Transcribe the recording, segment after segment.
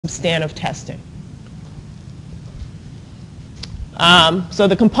substantive testing. So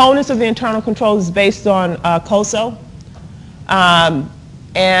the components of the internal control is based on COSO.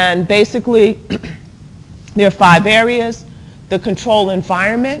 And basically, there are 5 areas. The control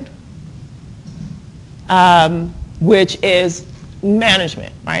environment, which is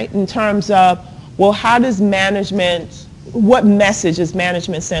management, right? In terms of, well, how does management, what message does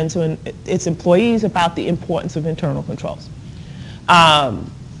management send to its employees about the importance of internal controls?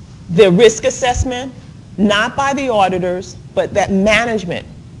 The risk assessment, not by the auditors, but that management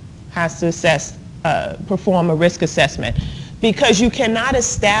has to assess, perform a risk assessment, because you cannot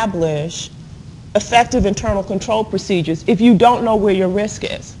establish effective internal control procedures if you don't know where your risk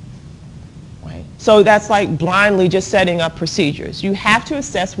is. Right? So that's like blindly just setting up procedures. You have to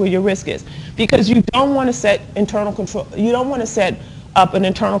assess where your risk is, because you don't want to set internal control, you don't want to set up an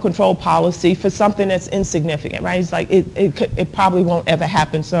internal control policy for something that's insignificant, right? It's like it probably won't ever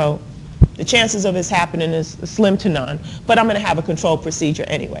happen, so the chances of this happening is slim to none, but I'm going to have a control procedure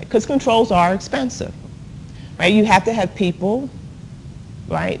anyway, because controls are expensive, right? You have to have people,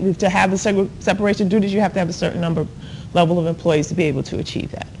 right? To have a separation of duties, you have to have a certain level of employees to be able to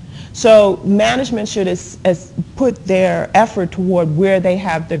achieve that. So management should put their effort toward where they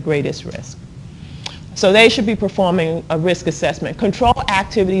have the greatest risk. So they should be performing a risk assessment. Control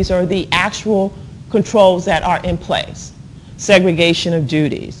activities are the actual controls that are in place. Segregation of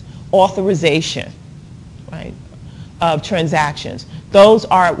duties, authorization, right, of transactions. Those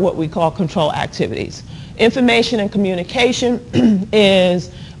are what we call control activities. Information and communication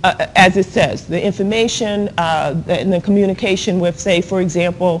is, as it says, the information and the communication with, say, for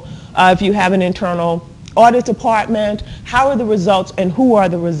example, if you have an internal audit department, how are the results and who are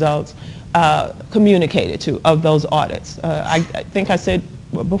the results communicated to of those audits? I think I said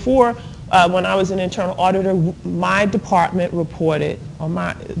before, when I was an internal auditor, my department reported, or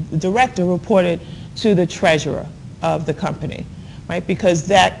my director reported to the treasurer of the company, right? Because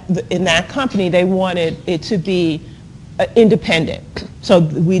in that company, they wanted it to be independent. So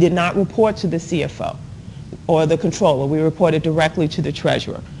we did not report to the CFO or the controller. We reported directly to the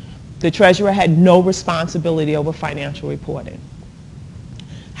treasurer. The treasurer had no responsibility over financial reporting.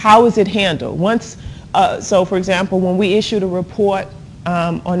 How is it handled? So for example, when we issued a report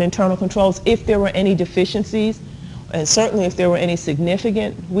on internal controls, if there were any deficiencies, and certainly if there were any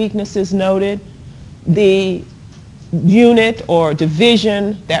significant weaknesses noted, the unit or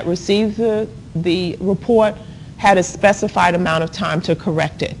division that received the report had a specified amount of time to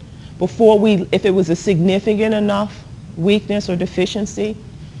correct it. If it was a significant enough weakness or deficiency,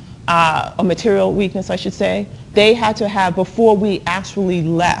 a material weakness I should say, they had to have, before we actually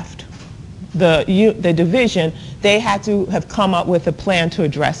left the division, they had to have come up with a plan to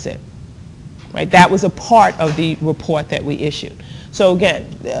address it. Right? That was a part of the report that we issued. So again,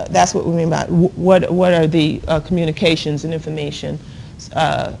 that's what we mean by what are the communications and information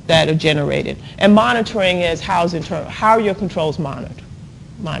that are generated. And monitoring is how are your controls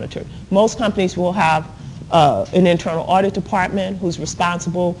monitored. Most companies will have an internal audit department who's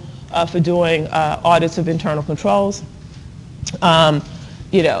responsible for doing audits of internal controls.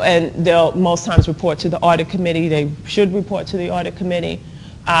 You know, and they'll most times report to the audit committee. They should report to the audit committee.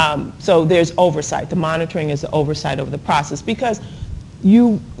 So there's oversight. The monitoring is the oversight of the process, because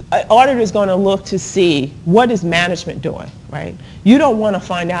an auditor is going to look to see what is management doing, right? You don't want to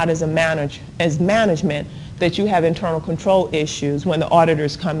find out as management that you have internal control issues when the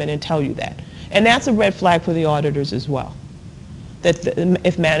auditors come in and tell you that. And that's a red flag for the auditors as well, that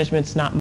if management's not